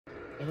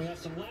And we have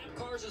some lap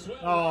cars as well.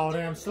 Oh,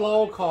 damn.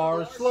 Slow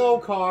cars. Slow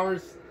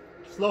cars.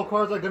 Slow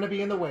cars are going to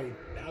be in the way.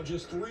 Now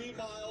just 3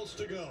 miles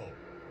to go.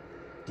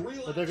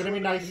 But they're going to be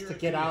nice to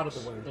get out of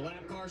the way. The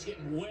lap car's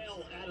getting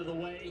well out of the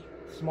way.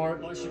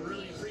 Smart. Larson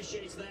really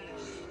appreciates that.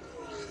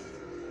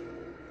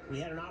 We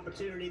had an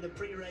opportunity in the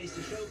pre-race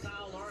to show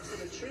Kyle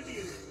Larson a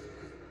tribute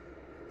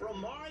from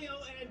Mario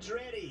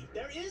Andretti.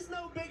 There is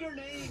no bigger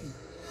name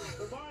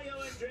for Mario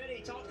Andretti.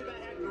 He talked about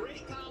how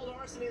great Kyle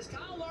Larson is.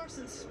 Kyle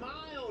Larson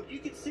smiled. You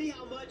could see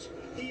how much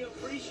he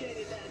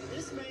appreciated that.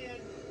 This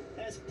man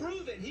has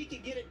proven he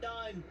can get it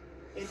done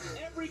in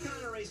every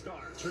kind of race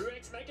car.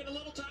 Truex making a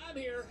little time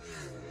here.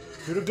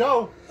 2 to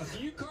go. A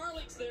few car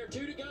links there,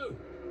 2 to go.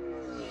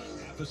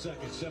 Half a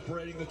second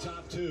separating the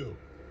top 2.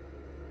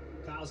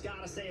 Kyle's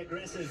got to stay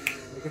aggressive.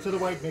 Make it to the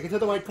white. Make it to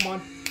the white. Come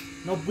on.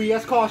 No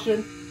BS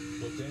caution.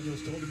 Well,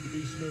 Daniels told him to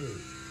be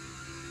smooth.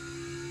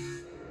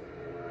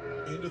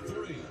 Into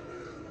 3.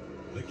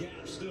 The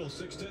gap still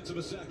 0.6 of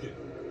a second.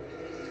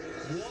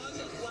 1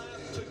 lap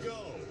to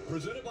go.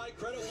 Presented by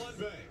Credit One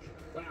Bank.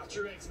 Wow,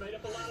 Truex made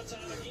up a lot of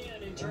time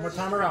again in One more turn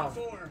time around.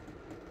 4.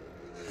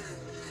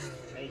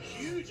 A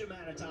huge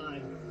amount of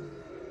time.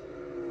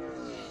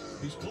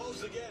 He's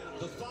closed the gap.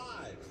 The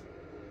 5.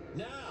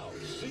 Now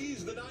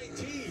sees the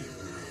 19.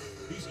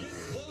 He's getting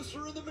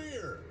closer in the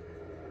mirror.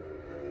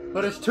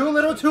 But it's too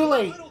little too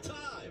late.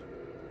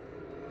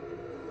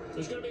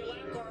 There's going to be a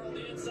lap car on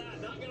the inside.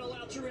 Not going to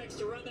allow Truex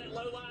to run that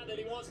low line that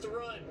he wants to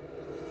run.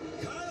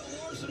 Kyle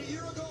Larson a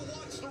year ago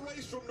watched the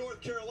race from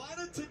North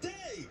Carolina.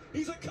 Today,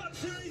 he's a Cup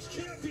Series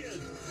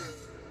champion.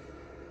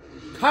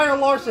 Kyle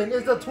Larson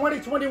is the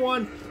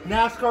 2021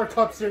 NASCAR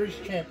Cup Series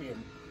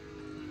champion.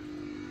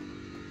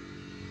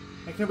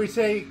 And can we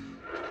say,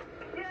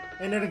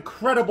 in an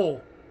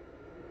incredible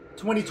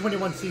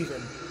 2021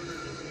 season,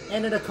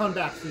 and in a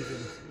comeback season.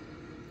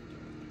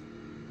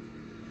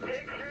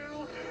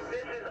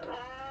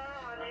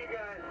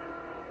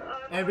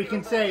 And we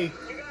can say,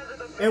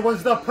 it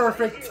was the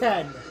perfect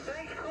 10.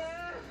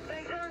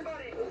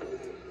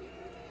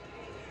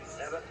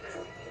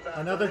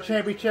 Another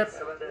championship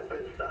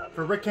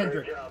for Rick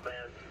Hendrick.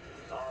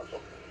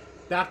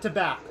 Back to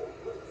back.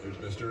 There's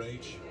Mr.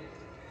 H.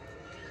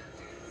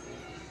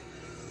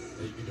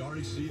 And you can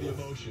already see the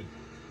emotion.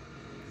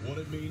 What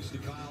it means to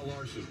Kyle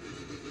Larson.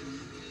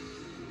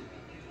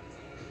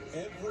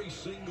 Every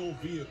single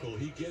vehicle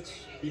he gets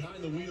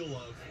behind the wheel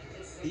of,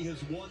 he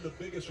has won the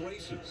biggest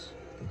races.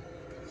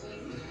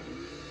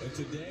 And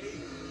today,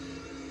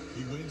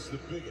 he wins the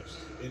biggest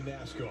in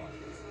NASCAR.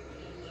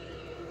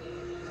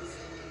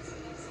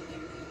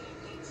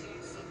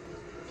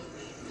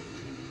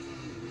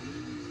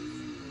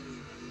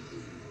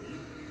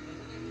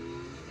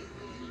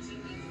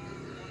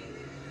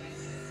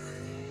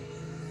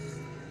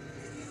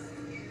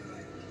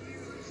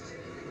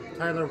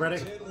 Tyler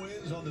Reddick. 10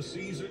 wins on the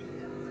season.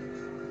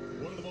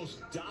 One of the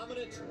most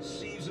dominant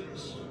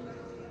seasons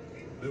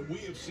that we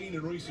have seen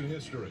in recent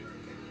history.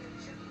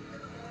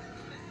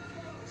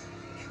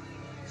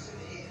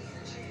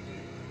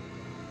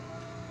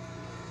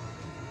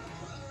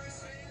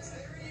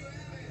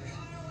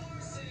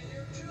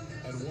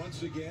 And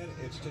once again,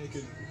 it's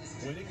taken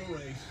winning a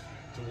race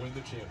to win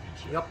the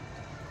championship. Yep.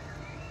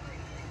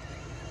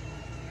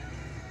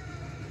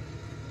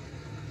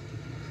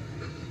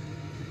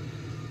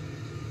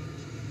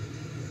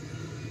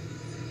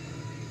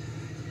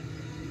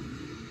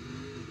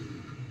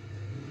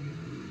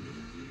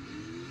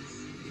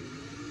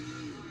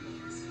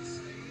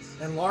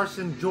 And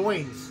Larson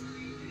joins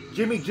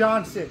Jimmy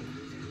Johnson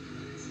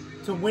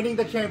to winning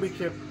the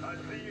championship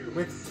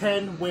with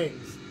 10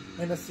 wins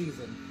in a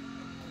season.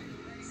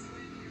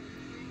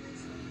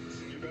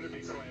 You better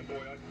be crying,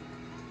 boy.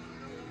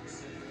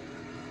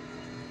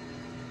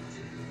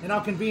 And how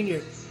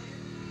convenient.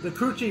 The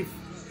crew chief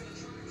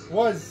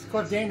was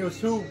Cliff Daniels,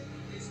 who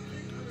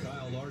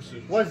Kyle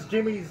Larson was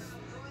Jimmy's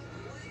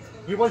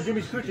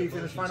crew chief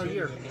in his final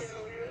year.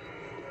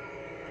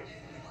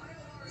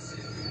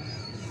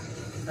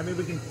 I mean,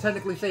 we can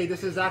technically say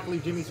this is actually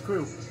Jimmy's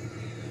crew.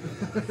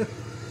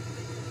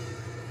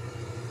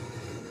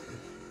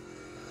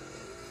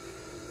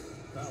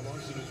 Kyle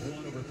Larson has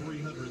won over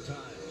 300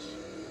 times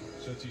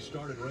since he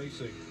started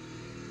racing.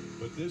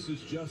 But this is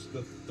just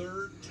the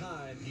 3rd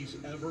time he's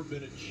ever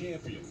been a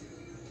champion.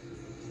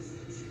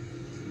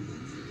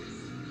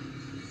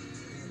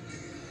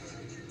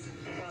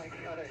 Mike's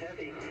kind of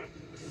heavy.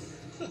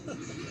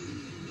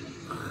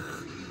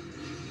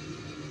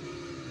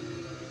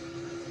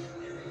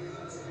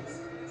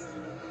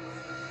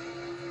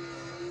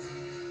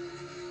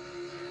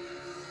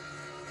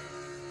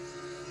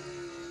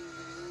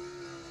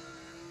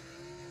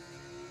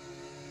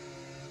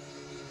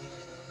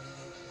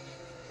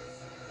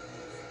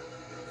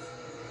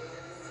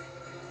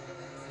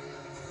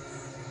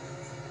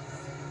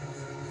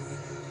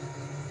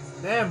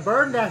 Man,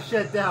 burn that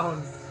shit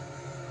down.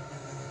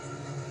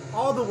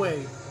 All the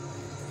way.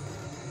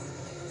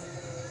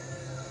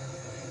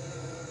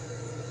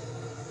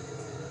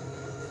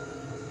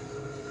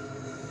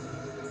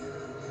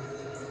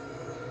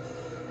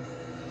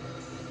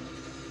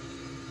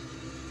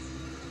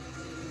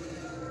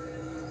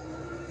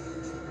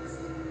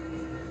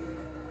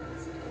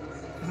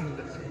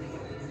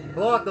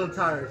 Blow out those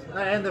tires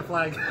and the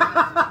flag.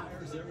 Tires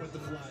there with the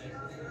flag.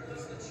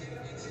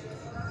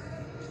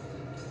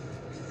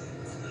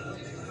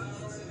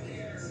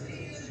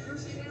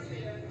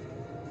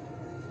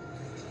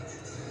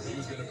 He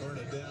was going to burn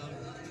it down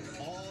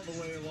all the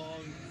way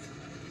along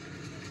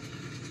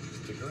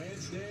the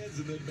grandstands,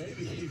 and then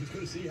maybe he was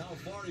going to see how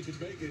far he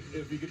could make it,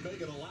 if he could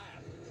make it a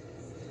lap.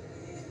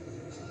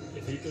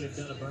 If he could have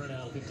done a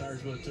burnout, if the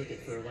tires would have took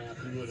it for a lap,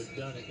 he would have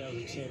done it. That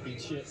was a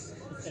championship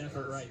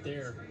effort right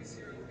there.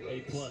 A+.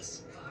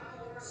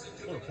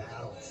 What a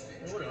battle.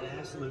 What an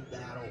absolute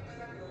battle.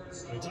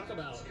 We talk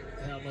about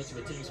how much of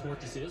a team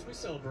sport this is. We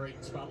celebrate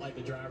and spotlight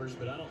the drivers,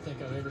 but I don't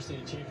think I've ever seen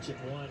a championship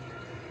won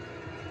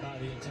by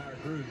the entire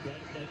group.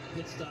 That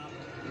pit stop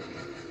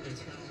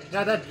is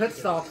Yeah, that pit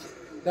stop,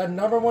 that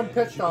 #1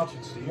 pit stop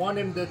won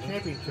him the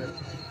championship.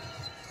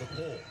 The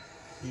pole.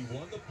 He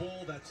won the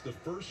pole. That's the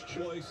first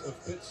choice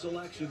of pit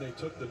selection. They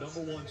took the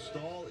 #1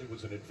 stall. It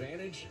was an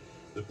advantage.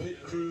 The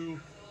pit crew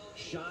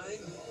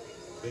shined.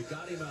 They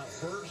got him out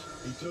first.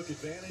 He took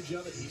advantage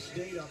of it. He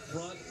stayed up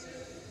front.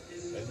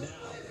 And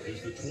now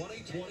is the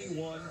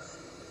 2021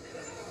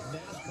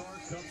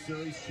 NASCAR Cup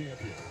Series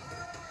champion.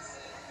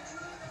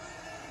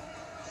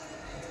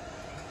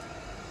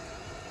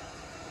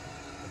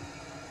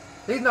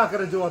 He's not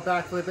going to do a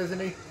backflip, isn't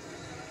he?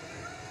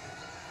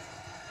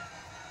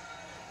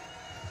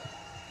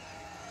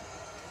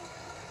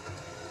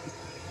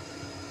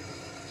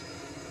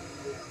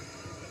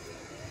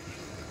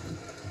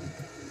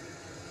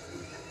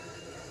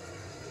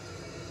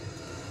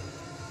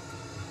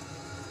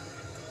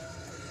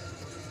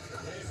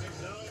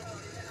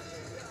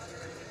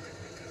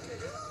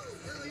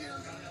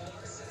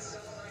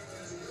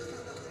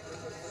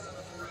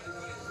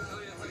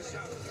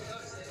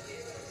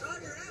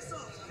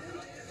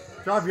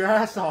 Drive your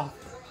ass off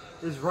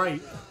is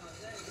right.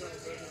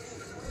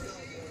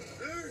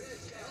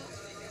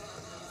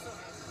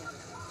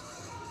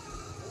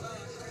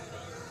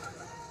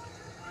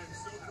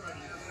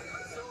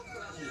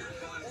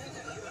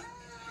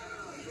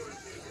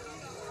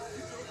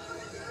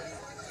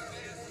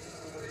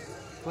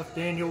 Cliff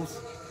Daniels.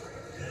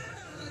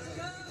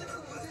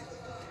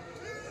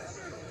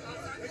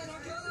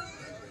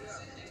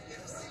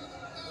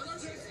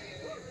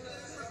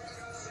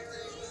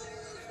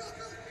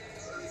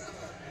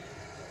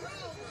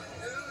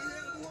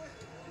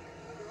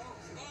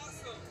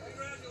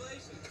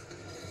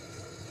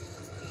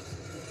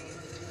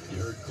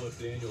 Cliff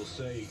Daniels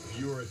say,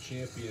 "You're a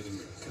champion," and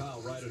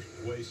Kyle right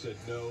away said,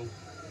 "No,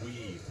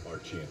 we are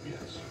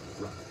champions."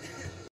 Right.